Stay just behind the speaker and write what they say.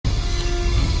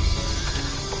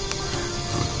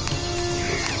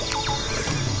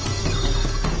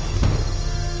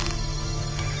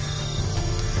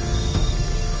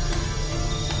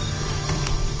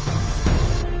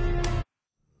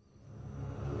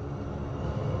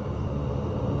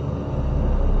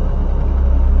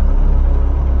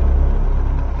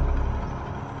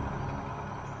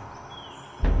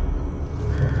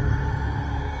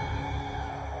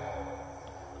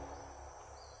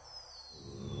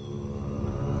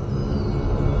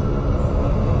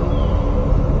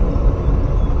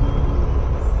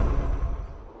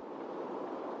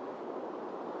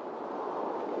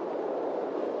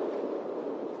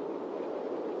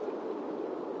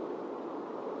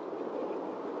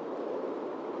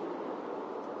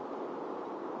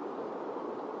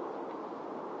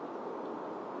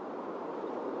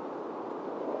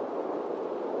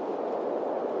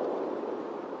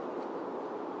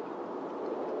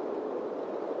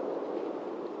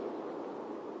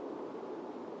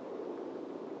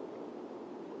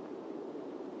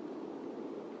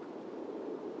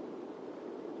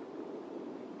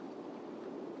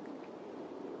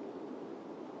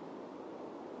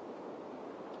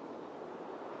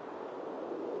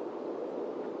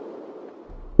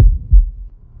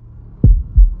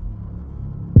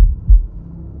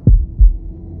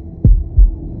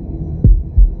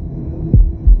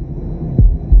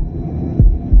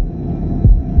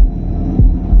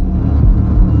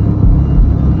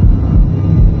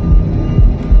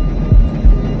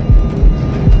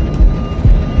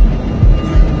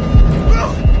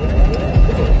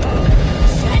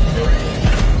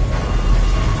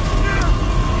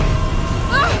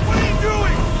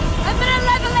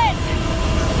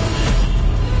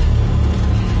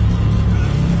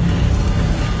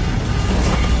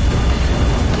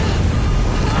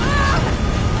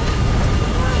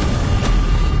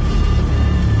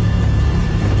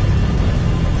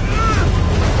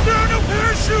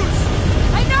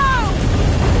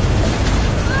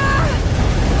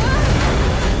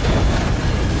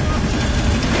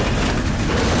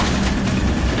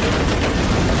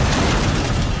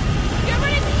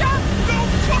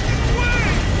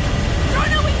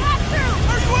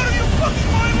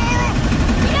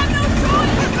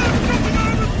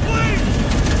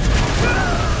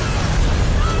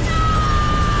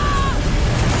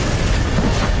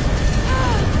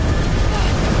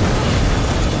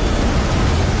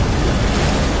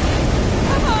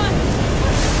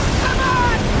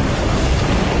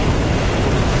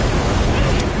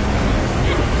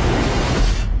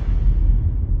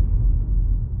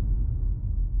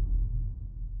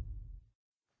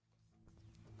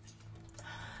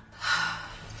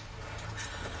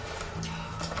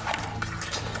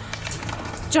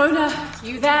Jonah,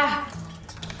 you there?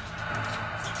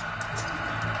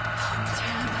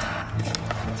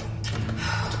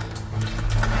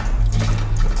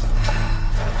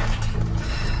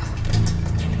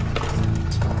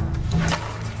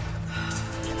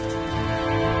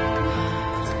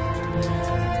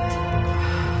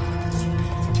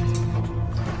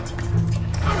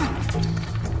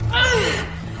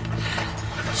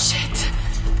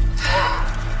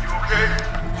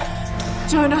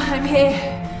 Jonah, I'm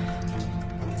here.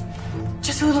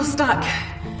 Just a little stuck.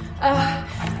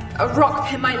 A rock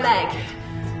hit my leg.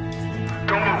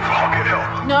 Don't move, I'll get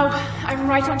help. No, I'm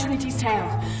right on Trinity's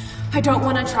tail. I don't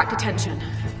want to attract attention.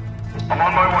 I'm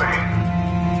on my way.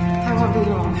 I won't be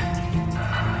long.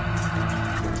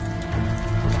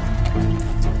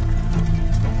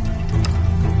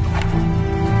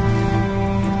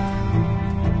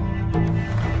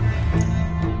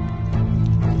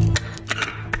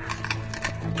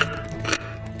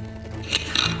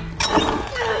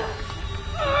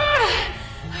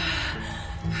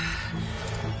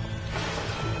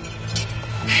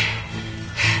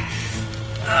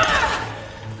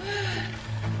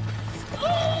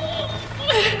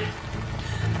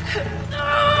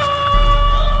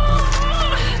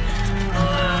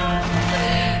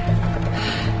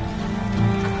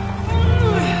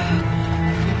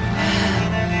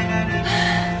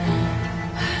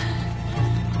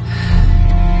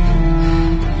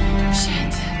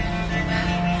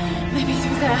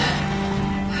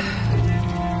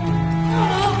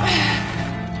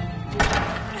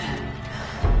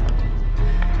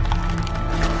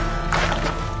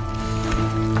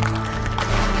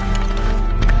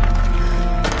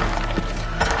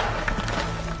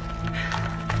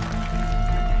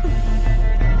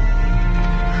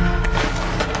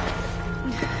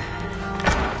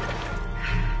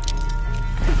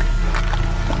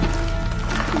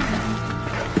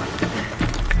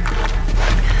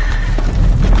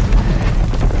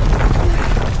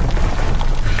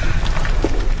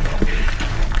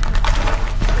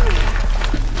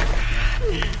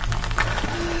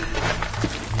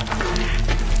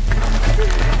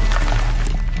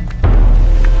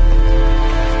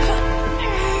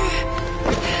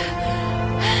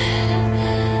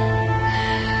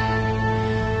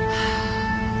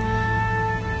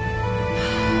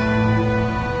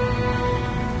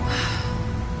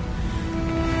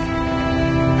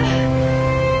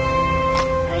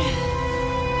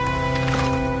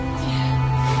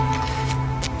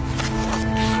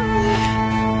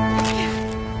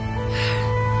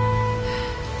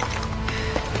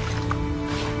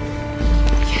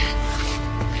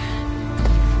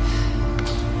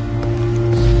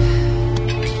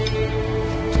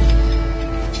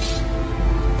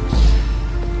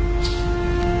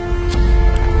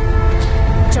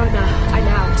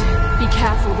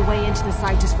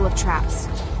 Traps.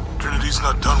 Trinity's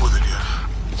not done with it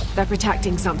yet. They're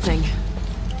protecting something.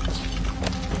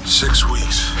 6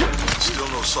 weeks. Still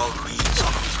no solid leads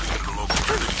on who's leading the local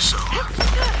Trinity cell.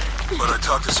 But I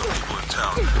talked to some people in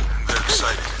town, and they're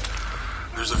excited.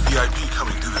 There's a VIP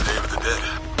coming to the Day of the Dead.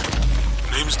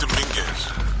 Name's Dominguez.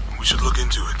 We should look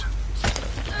into it.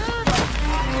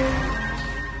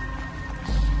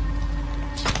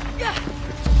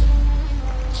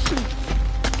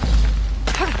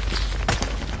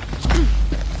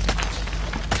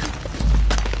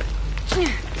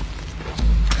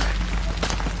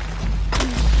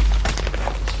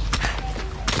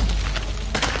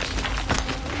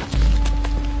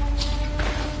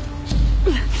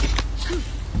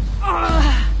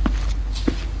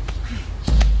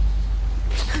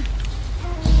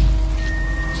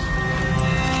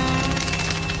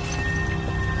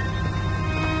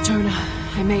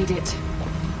 I made it.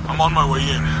 I'm on my way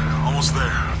in. Almost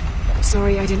there.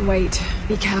 Sorry I didn't wait.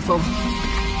 Be careful.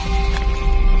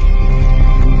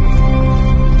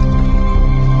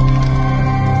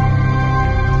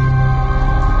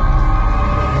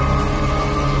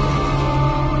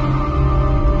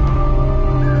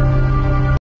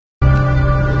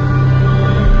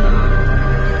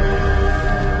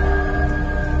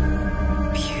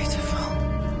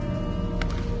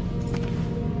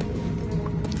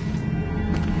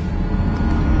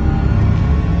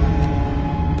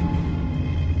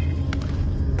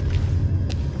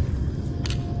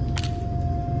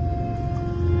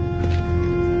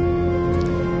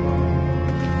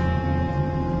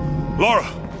 Lara!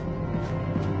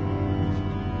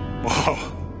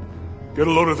 Wow. Get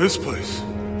a load of this place.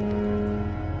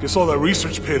 Guess all that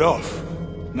research paid off.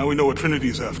 Now we know what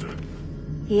Trinity's after.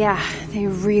 Yeah, they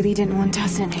really didn't want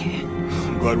us in here.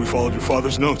 I'm glad we followed your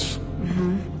father's notes.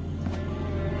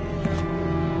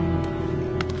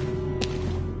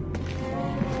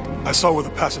 I saw where the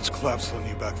passage collapsed on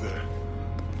you back there.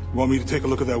 You want me to take a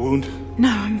look at that wound? No,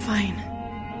 I'm fine.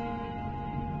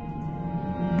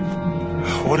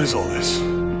 What is all this?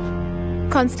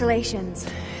 Constellations.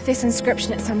 This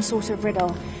inscription is some sort of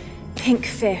riddle. Pink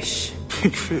fish.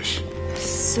 Pink fish?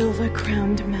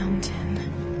 Silver-crowned mountain.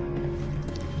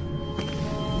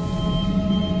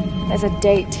 There's a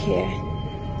date here.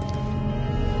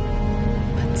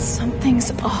 But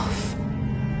something's off.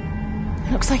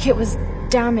 It looks like it was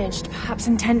damaged, perhaps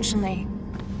intentionally.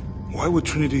 Why would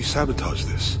Trinity sabotage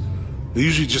this? They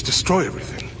usually just destroy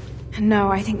everything. No,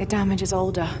 I think the damage is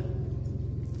older.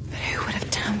 But who would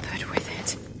have tampered with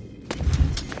it?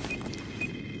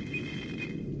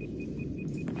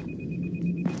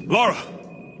 Lara!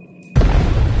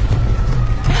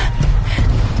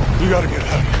 We gotta get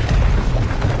out of here.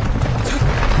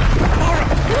 Lara!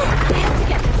 I have to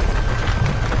get this.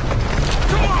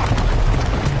 Come on!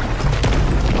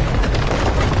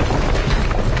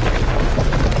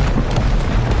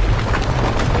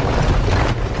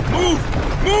 Move!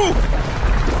 Move!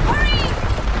 Hurry!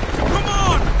 Come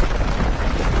on!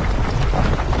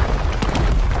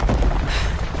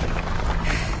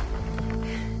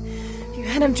 If you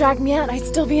hadn't dragged me out, I'd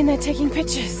still be in there taking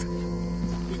pictures.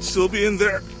 We'd still be in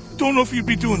there. Don't know if you'd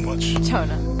be doing much.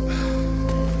 Jonah.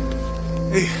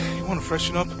 Hey, you want to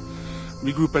freshen up?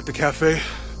 Regroup at the cafe?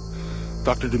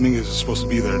 Dr. Dominguez is supposed to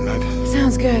be there tonight.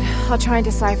 Sounds good. I'll try and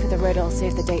decipher the riddle, see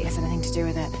if the date has anything to do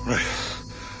with it. Right.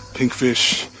 Pink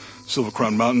fish, Silver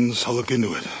Crown Mountains, I'll look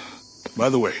into it. By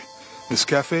the way, this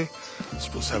cafe is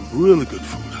supposed to have really good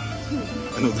food.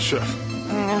 I know the chef.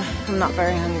 I'm not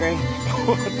very hungry.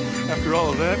 After all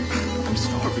of that, I'm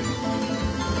starving.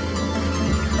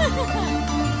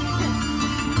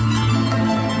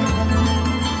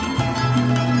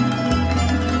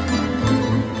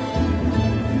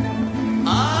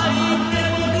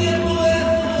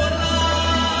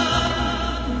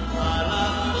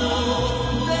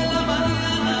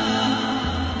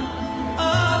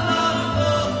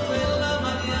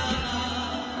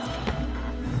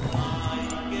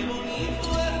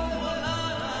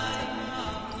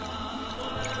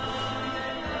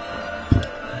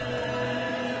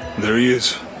 There he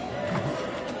is.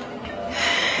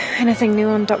 Anything new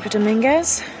on Dr.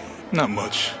 Dominguez? Not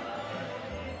much.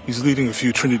 He's leading a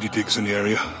few Trinity digs in the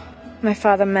area. My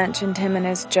father mentioned him in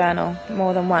his journal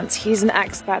more than once. He's an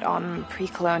expert on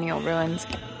pre-colonial ruins.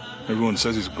 Everyone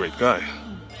says he's a great guy.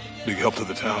 Big help to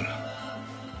the town.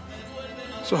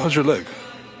 So how's your leg?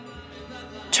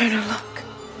 Jonah, look.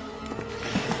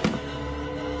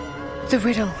 The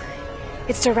riddle.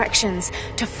 Its directions.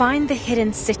 To find the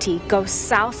hidden city, go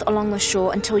south along the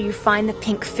shore until you find the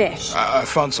pink fish. I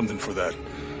found something for that.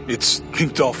 It's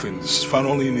pink dolphins, found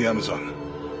only in the Amazon.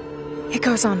 It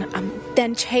goes on.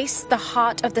 Then chase the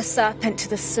heart of the serpent to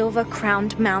the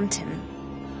silver-crowned mountain.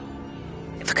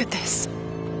 Look at this.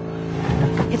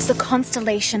 It's the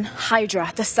constellation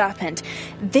Hydra, the serpent.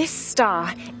 This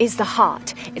star is the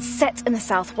heart. It's set in the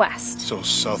southwest. So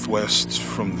southwest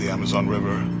from the Amazon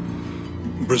River.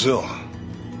 Brazil.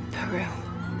 Peru.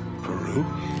 Peru?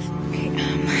 Okay,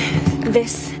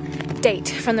 this date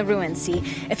from the ruins, see?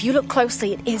 If you look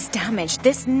closely, it is damaged.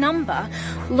 This number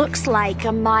looks like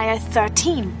a Maya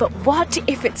 13, but what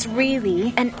if it's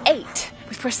really an 8?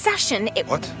 With precession, it...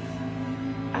 What?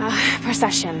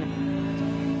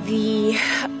 Precession. The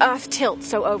Earth tilts,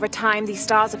 so over time, these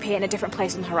stars appear in a different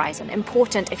place on the horizon.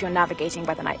 Important if you're navigating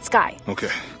by the night sky. Okay.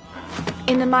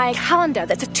 In the Maya calendar,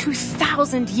 that's a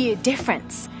 2,000-year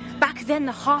difference. Back then,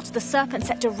 the heart of the serpent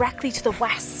set directly to the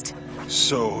west.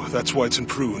 So that's why it's in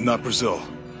Peru, not Brazil.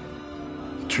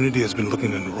 Trinity has been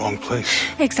looking in the wrong place.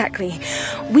 Exactly.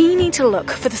 We need to look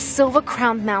for the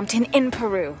silver-crowned mountain in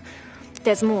Peru.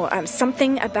 There's more.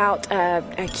 Something about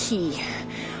a key.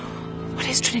 What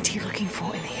is Trinity looking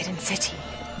for in the hidden city?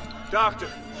 Doctor,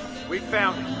 we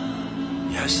found it.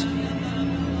 Yes.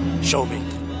 Show me.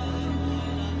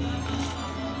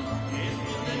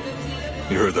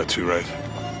 You heard that too, right?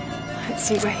 Let's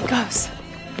see where he goes.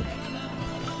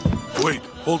 Wait,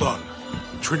 hold on.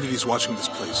 Trinity's watching this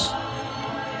place.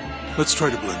 Let's try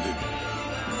to blend in.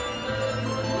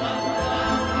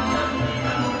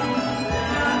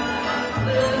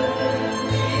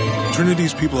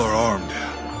 Trinity's people are armed.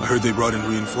 I heard they brought in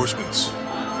reinforcements.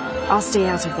 I'll stay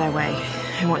out of their way.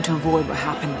 I want to avoid what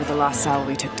happened with the last cell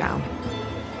we took down.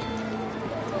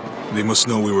 They must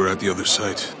know we were at the other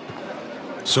site.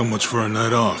 So much for a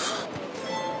night off.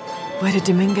 Where did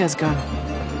Dominguez go?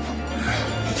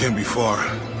 He can't be far.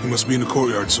 He must be in the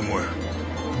courtyard somewhere.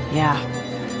 Yeah.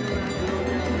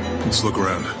 Let's look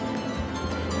around.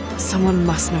 Someone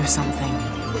must know something.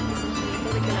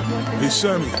 Hey,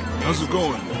 Sammy, how's it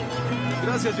going?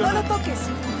 Gracias, No lo toques.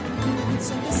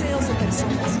 Son deseos de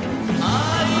personas.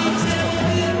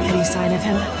 Any sign of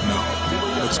him?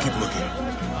 No. Let's keep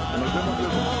looking.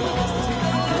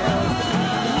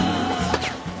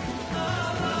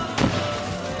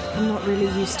 I'm not really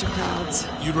used to crowds.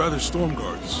 You'd rather storm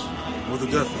guards or the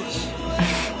deathless?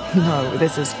 No,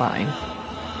 this is fine.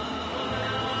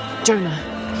 Jonah,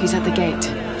 he's at the gate.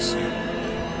 I see.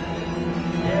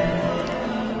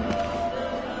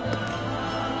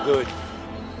 Good.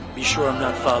 Be sure I'm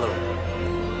not following.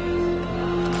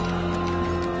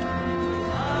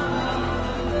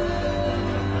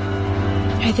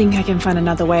 I think I can find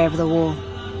another way over the wall.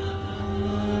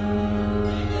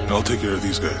 I'll take care of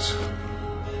these guys.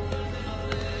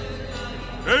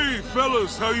 Hey,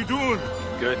 fellas, how you doing?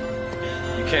 Good.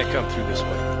 You can't come through this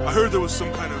way. I heard there was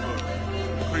some kind of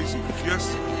a crazy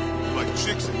fiesta, like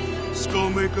chicks and skull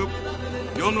makeup.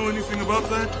 Y'all know anything about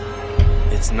that?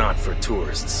 It's not for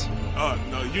tourists.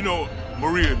 No, you know,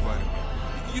 Maria invited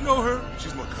me. You know her?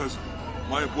 She's my cousin.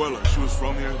 My abuela, she was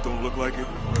from here, don't look like it,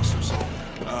 rest her soul.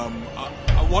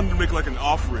 I wanted to make like an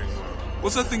offering.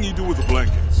 What's that thing you do with the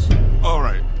blankets?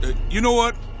 Alright, you know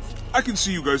what? I can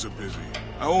see you guys are busy.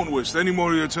 I won't waste any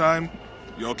more of your time.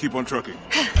 Y'all keep on trucking.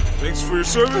 Thanks for your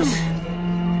service.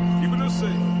 Keeping us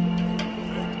safe.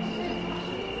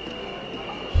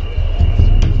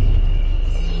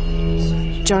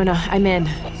 Jonah, I'm in.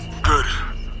 Good.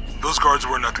 Those guards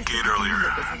weren't at the gate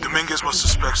earlier. Dominguez must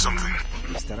suspect something.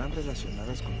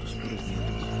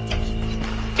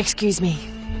 Excuse me.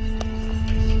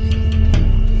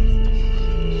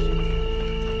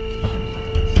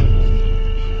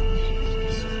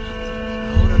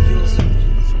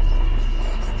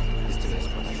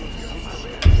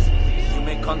 You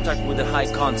make contact with the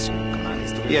High Consul,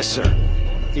 Commander. Yes, sir.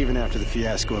 Even after the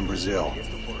fiasco in Brazil.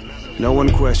 No one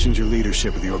questions your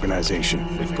leadership of the organization.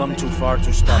 We've come too far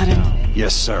to stop Pardon? now.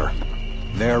 Yes, sir.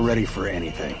 They're ready for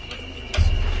anything.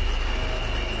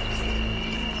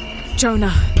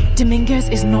 Jonah, Dominguez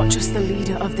is not just the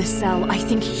leader of this cell. I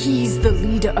think he's the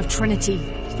leader of Trinity.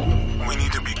 We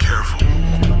need to be careful.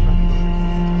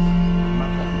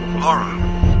 Laura,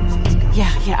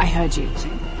 Yeah, I heard you.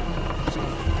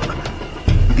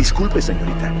 Disculpe,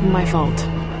 señorita. My fault.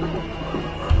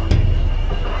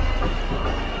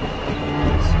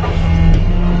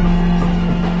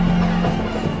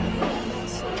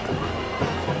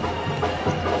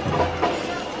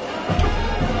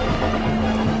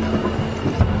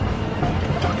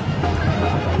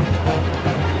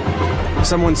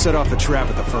 Someone set off the trap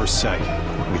at the first site.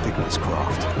 We think it was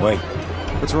Croft. Wait,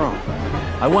 What's wrong?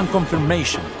 I want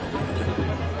confirmation,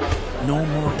 Commander. No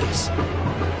more of this.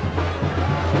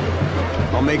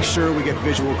 I'll make sure we get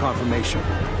visual confirmation.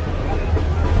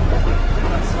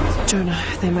 Jonah,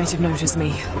 they might have noticed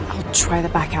me. I'll try the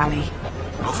back alley.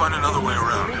 I'll find another way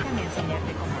around.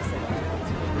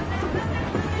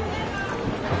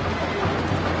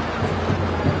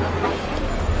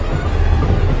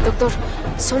 Doctor,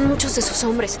 son muchos de sus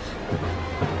hombres.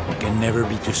 I can never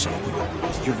be too safe.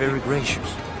 You're very gracious.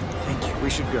 Thank you. We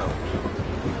should go.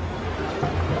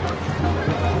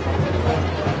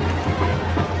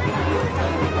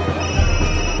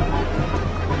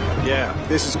 Yeah,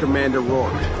 this is Commander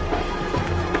Rourke.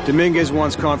 Dominguez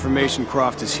wants confirmation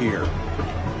Croft is here.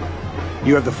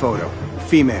 You have the photo.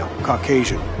 Female,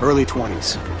 Caucasian, early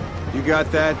 20s. You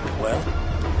got that? Well,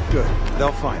 Good.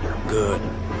 They'll find her. good.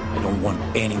 I don't want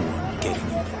anyone getting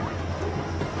in there.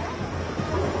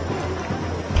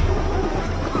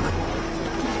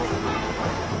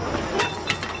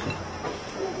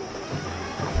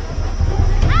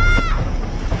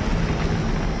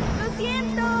 ¡Lo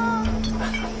siento!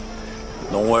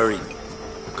 Don't worry.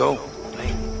 Go.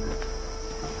 Play.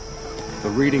 The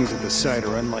readings at the site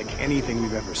are unlike anything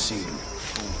we've ever seen.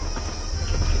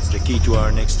 It's the key to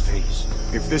our next phase.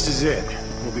 If this is it,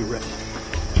 we'll be ready.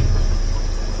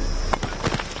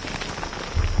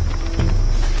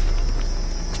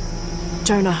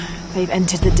 Jonah, they've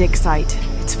entered the dig site.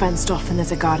 It's fenced off and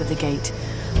there's a guard at the gate.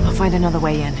 I'll find another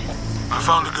way in. I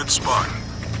found a good spot.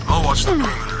 I'll watch the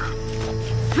perimeter.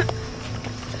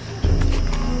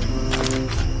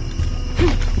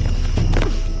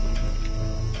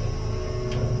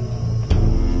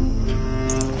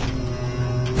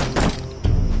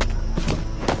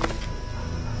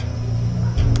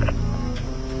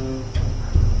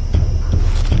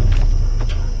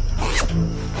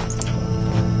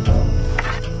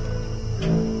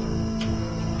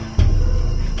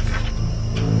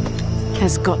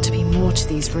 There's got to be more to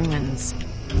these ruins.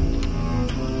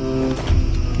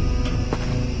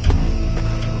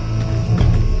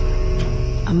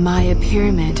 A Maya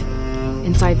pyramid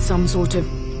inside some sort of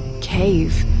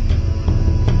cave.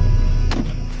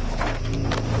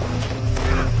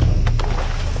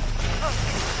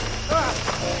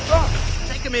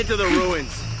 him into the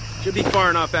ruins. Should be far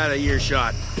enough out of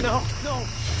earshot. No,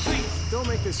 please, don't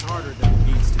make this harder than it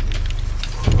needs to be.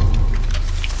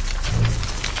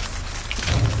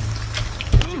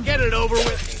 Get it over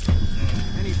with.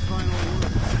 Any final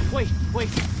words? Wait.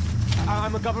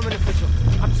 I'm a government official.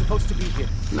 I'm supposed to be here.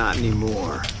 Not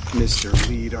anymore, Mr.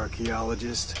 Lead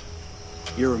Archaeologist.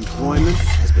 Your employment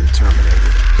has been terminated.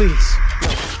 Please.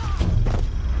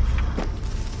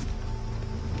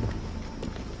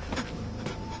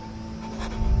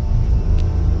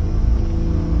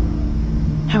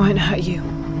 I won't hurt you.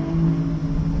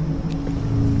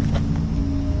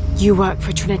 You work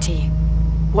for Trinity.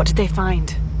 What did they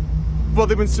find? Well,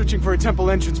 they've been searching for a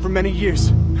temple entrance for many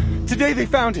years. Today they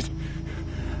found it.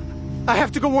 I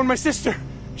have to go warn my sister.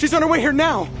 She's on her way here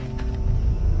now.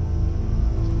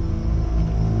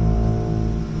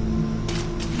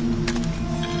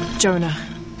 Jonah,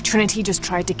 Trinity just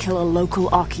tried to kill a local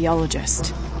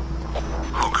archaeologist.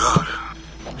 Oh, God.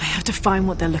 I have to find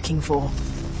what they're looking for.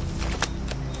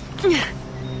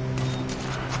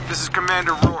 This is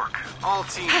Commander Rourke. All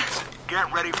teams,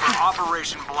 get ready for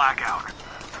Operation Blackout.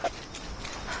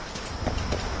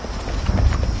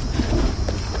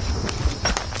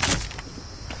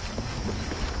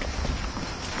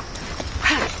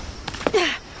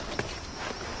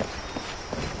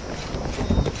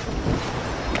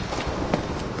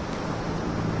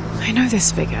 I know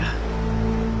this figure.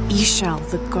 Ishel,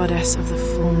 the goddess of the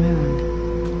full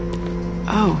moon.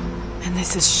 Oh, and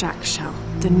this is Shakshal,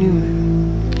 the new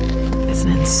moon. There's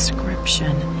an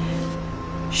inscription.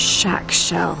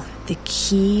 Shakshal, the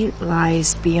key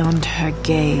lies beyond her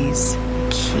gaze. The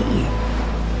key.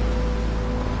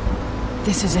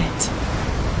 This is it.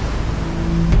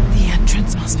 The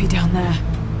entrance must be down there.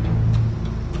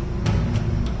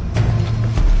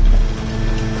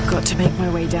 Got to make my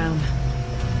way down.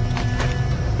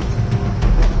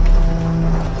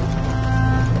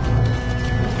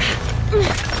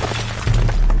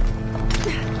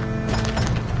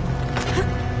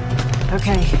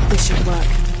 Okay, this should work.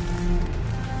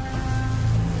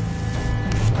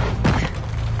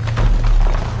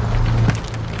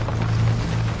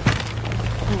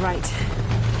 All right.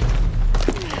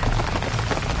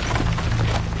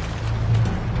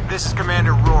 This is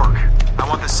Commander Rourke. I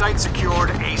want the site secured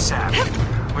ASAP.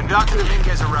 When Dr.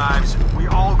 Dominguez arrives, we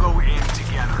all go in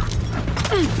together.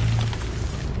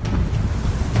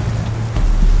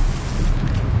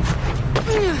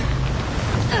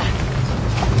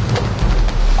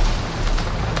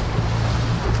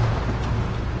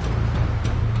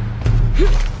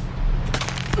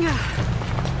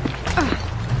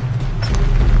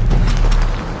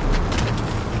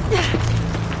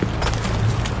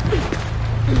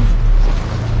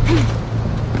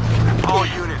 All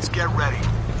units, get ready.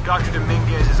 Dr.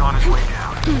 Dominguez is on his way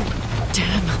down.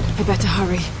 Damn, I better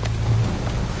hurry.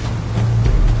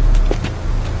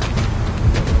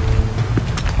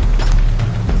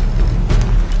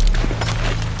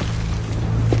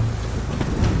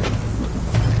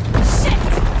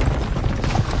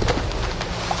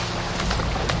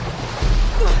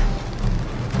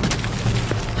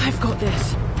 I've got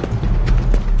this.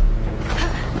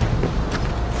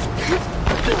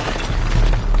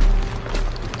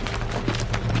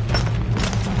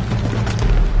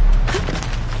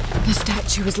 The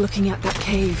statue was looking at that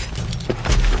cave.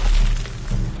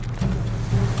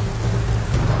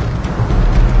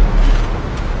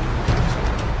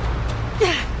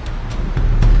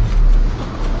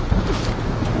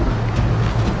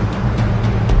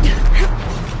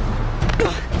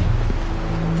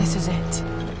 This is it.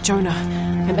 Jonah,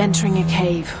 I'm entering a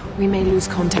cave. We may lose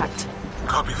contact.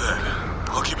 Copy that.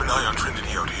 I'll keep an eye on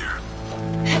Trinity out here.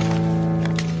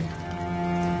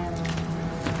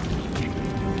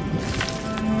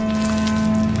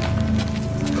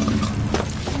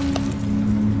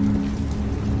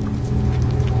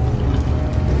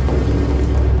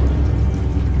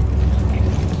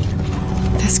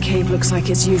 This cave looks like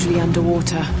it's usually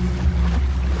underwater.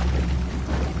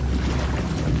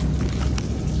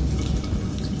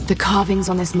 The carvings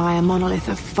on this Maya monolith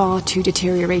are far too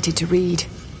deteriorated to read.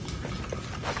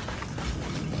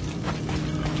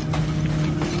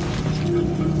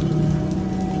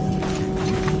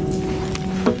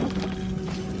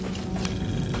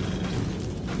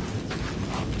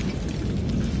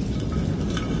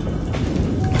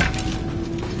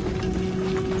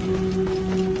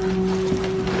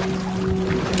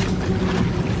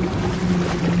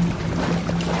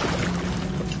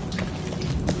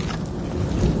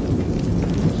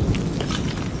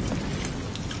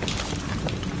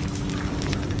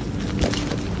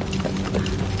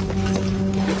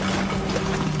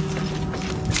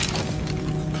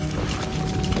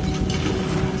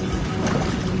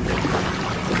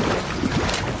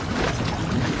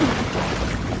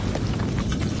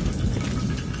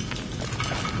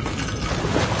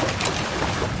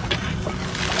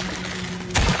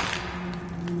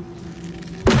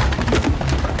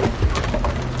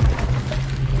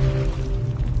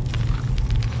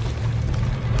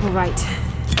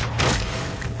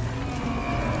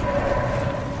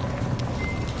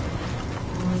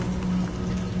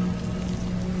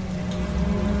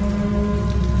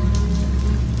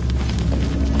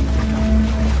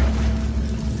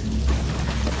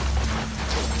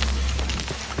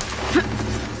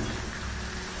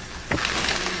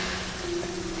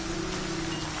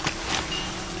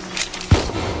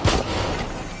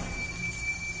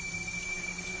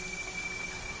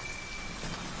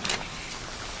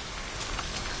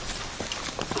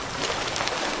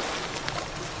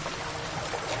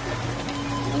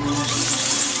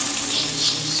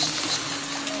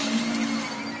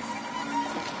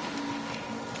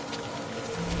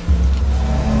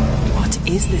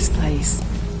 is this place?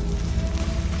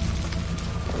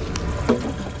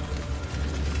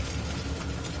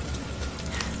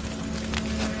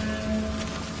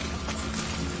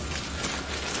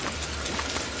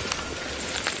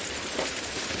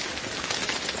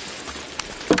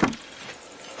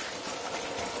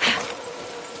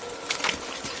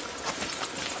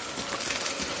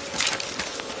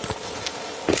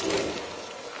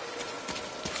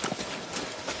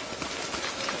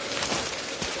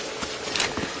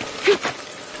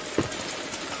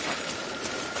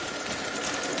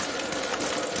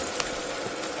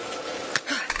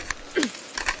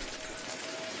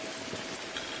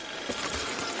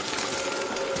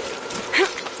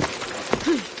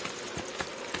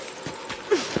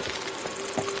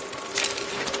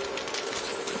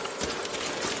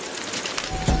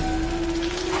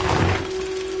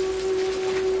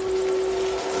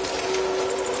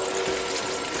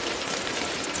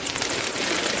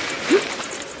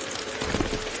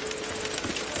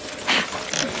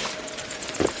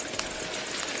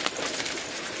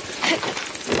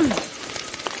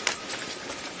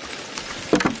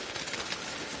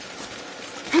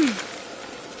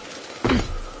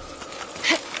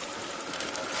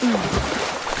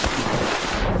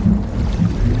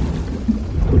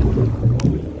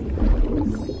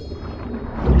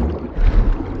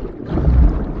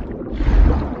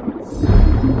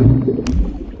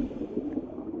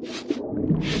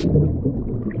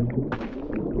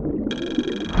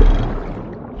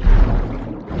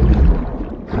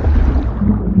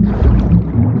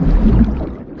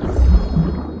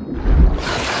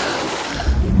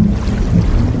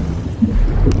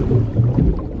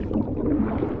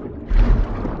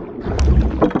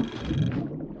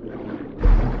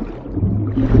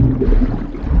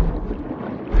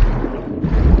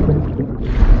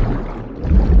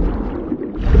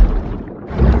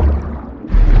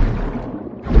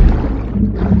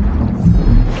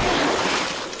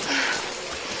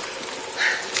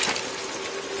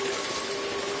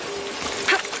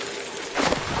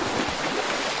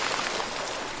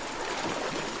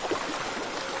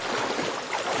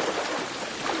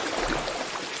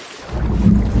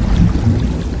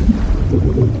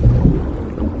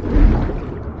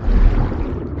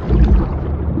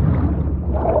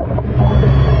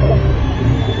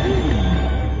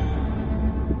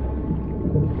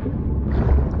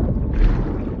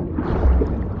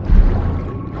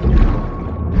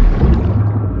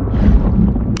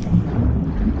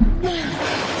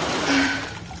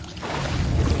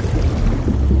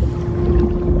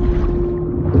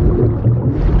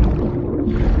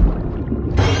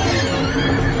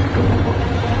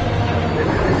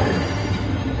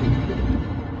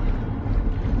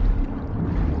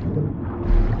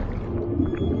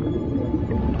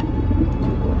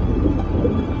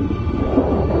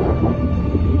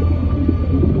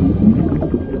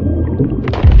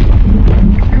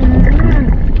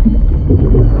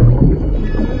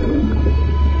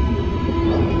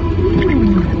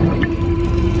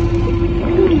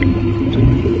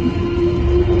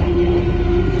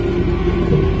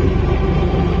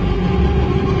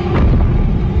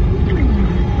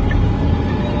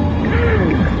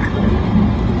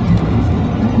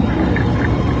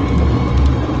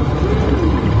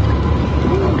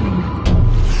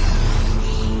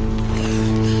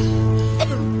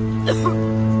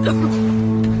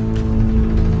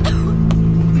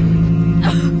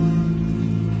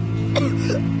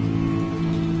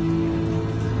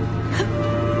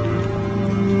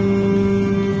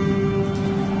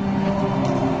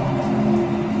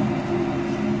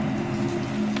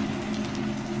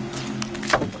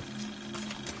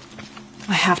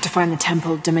 I have to find the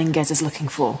temple Dominguez is looking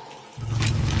for.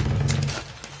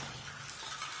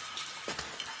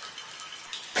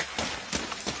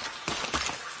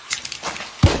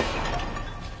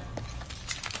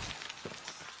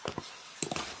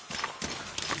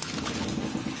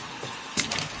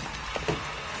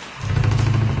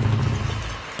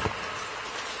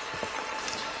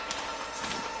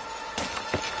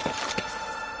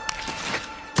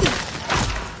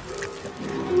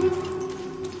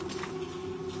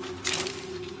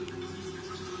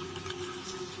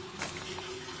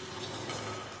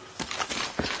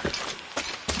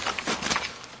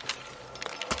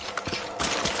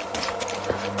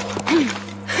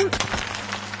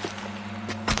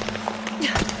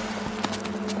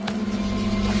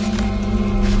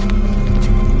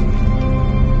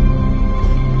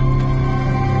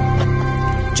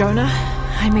 Jonah,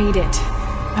 I made it.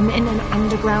 I'm in an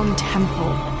underground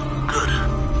temple. Good.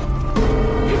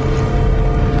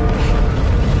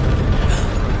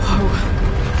 Whoa.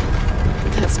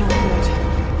 That's not good.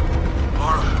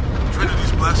 Lara,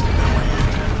 Trinity's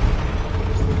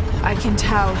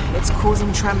tell, it's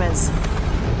causing tremors.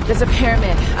 There's a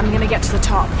pyramid. I'm gonna get to the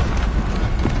top.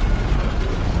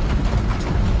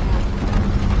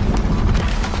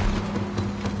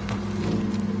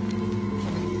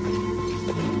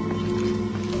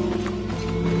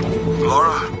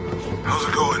 Laura, how's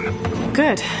it going?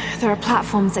 Good. There are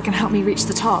platforms that can help me reach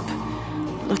the top.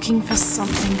 Looking for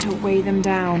something to weigh them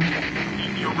down.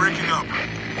 You're breaking up.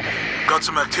 Got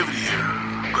some activity here.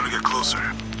 I'm gonna get closer.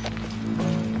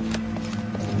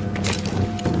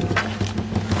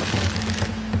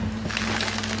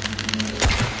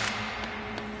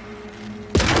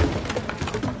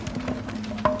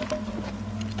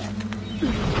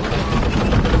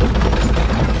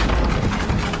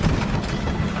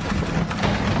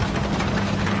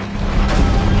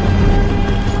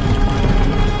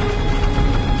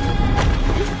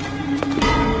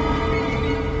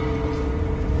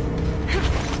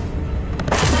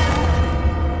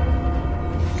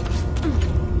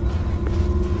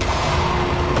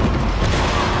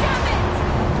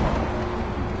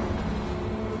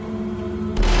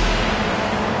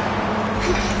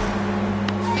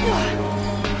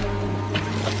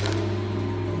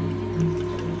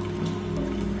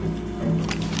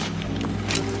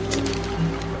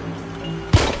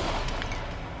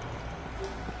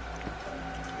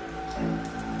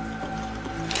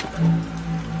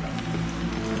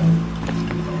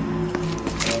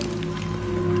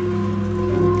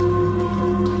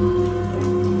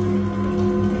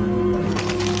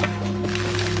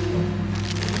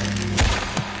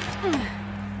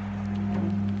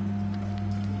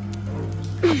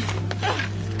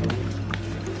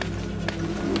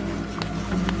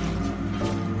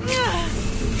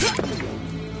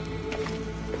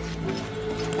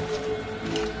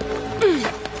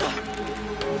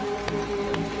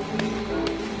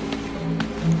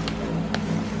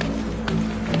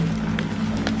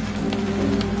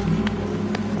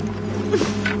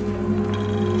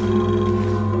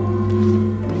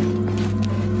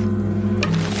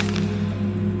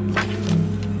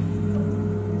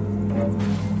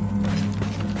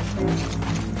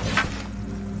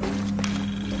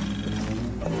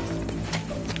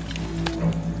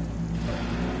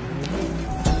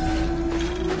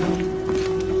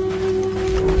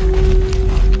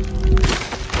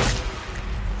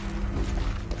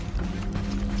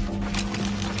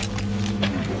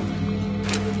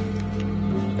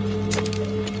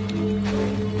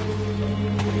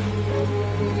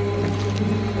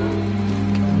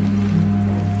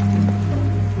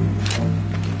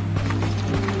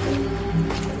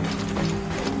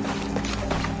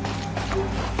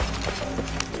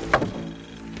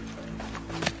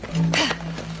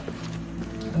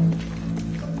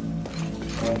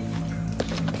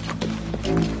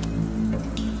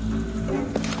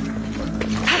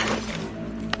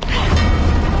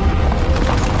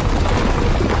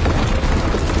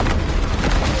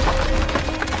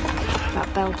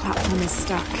 Bell platform is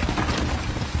stuck.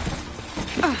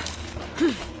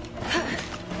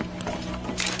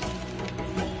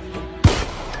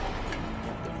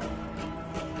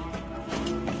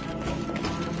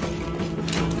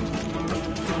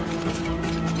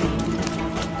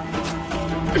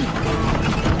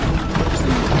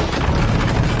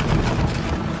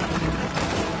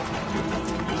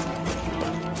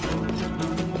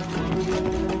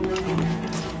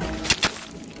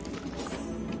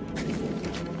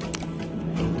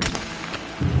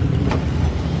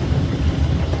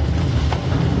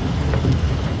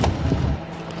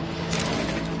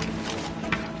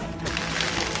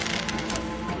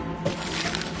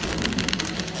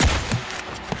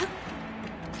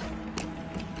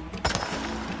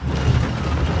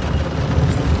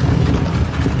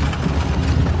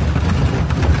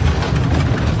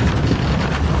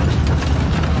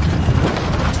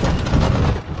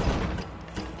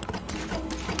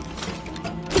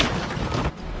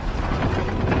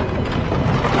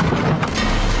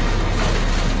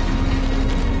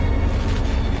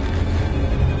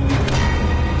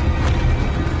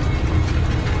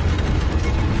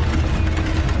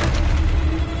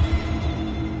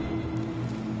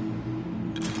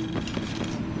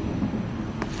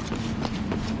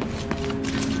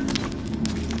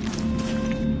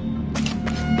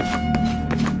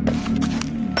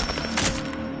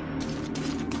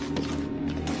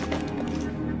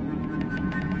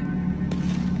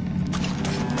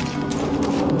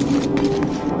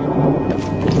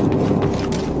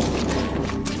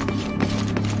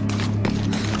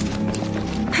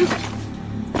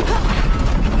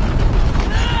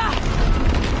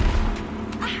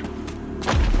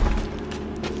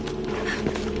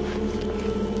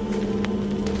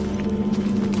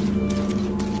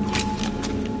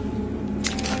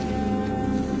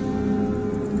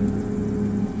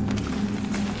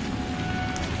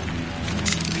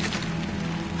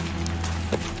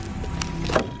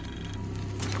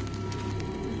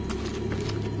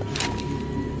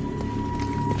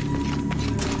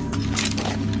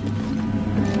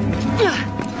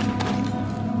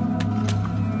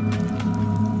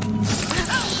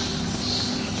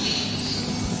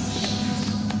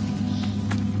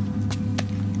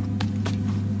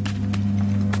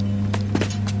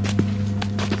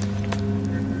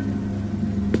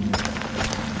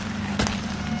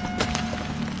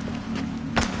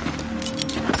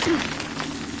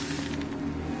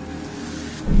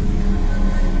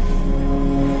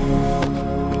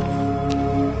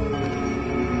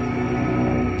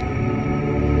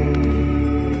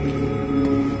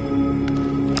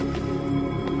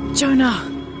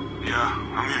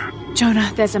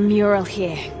 Jonah, there's a mural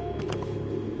here.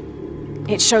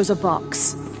 It shows a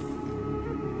box.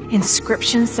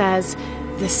 Inscription says,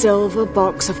 "The Silver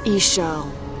Box of Ix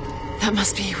Chel." That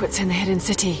must be what's in the hidden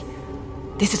city.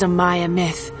 This is a Maya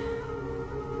myth.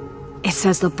 It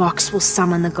says the box will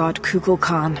summon the god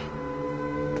Kukulkan.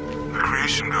 The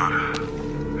creation god.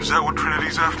 Is that what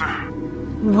Trinity's after?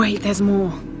 Wait, there's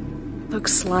more.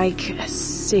 Looks like a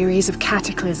series of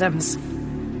cataclysms.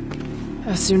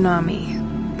 A tsunami.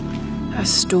 A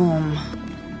storm.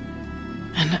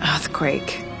 An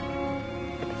earthquake.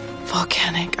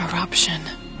 Volcanic eruption.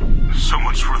 So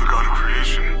much for the god of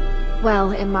creation.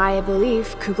 Well, in Maya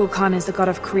belief, Kukulkan is the god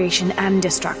of creation and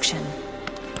destruction.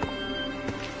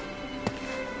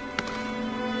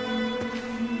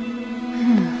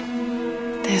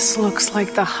 This looks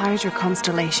like the Hydra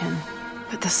constellation,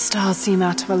 but the stars seem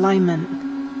out of alignment.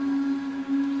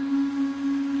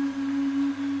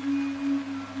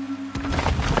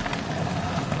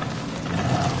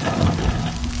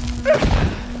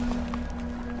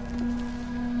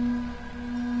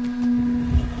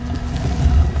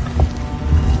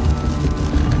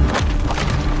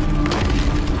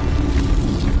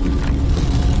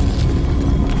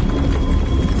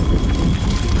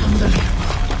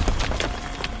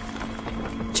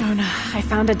 I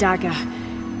found a dagger.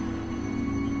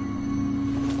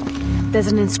 There's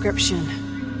an inscription.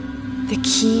 The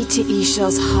key to Ix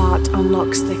Chel's heart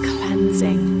unlocks the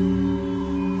cleansing.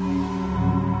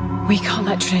 We can't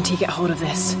let Trinity get hold of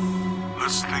this.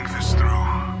 Let's think this through.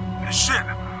 Hey, shit!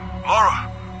 Lara,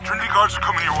 Trinity guards are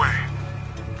coming your way.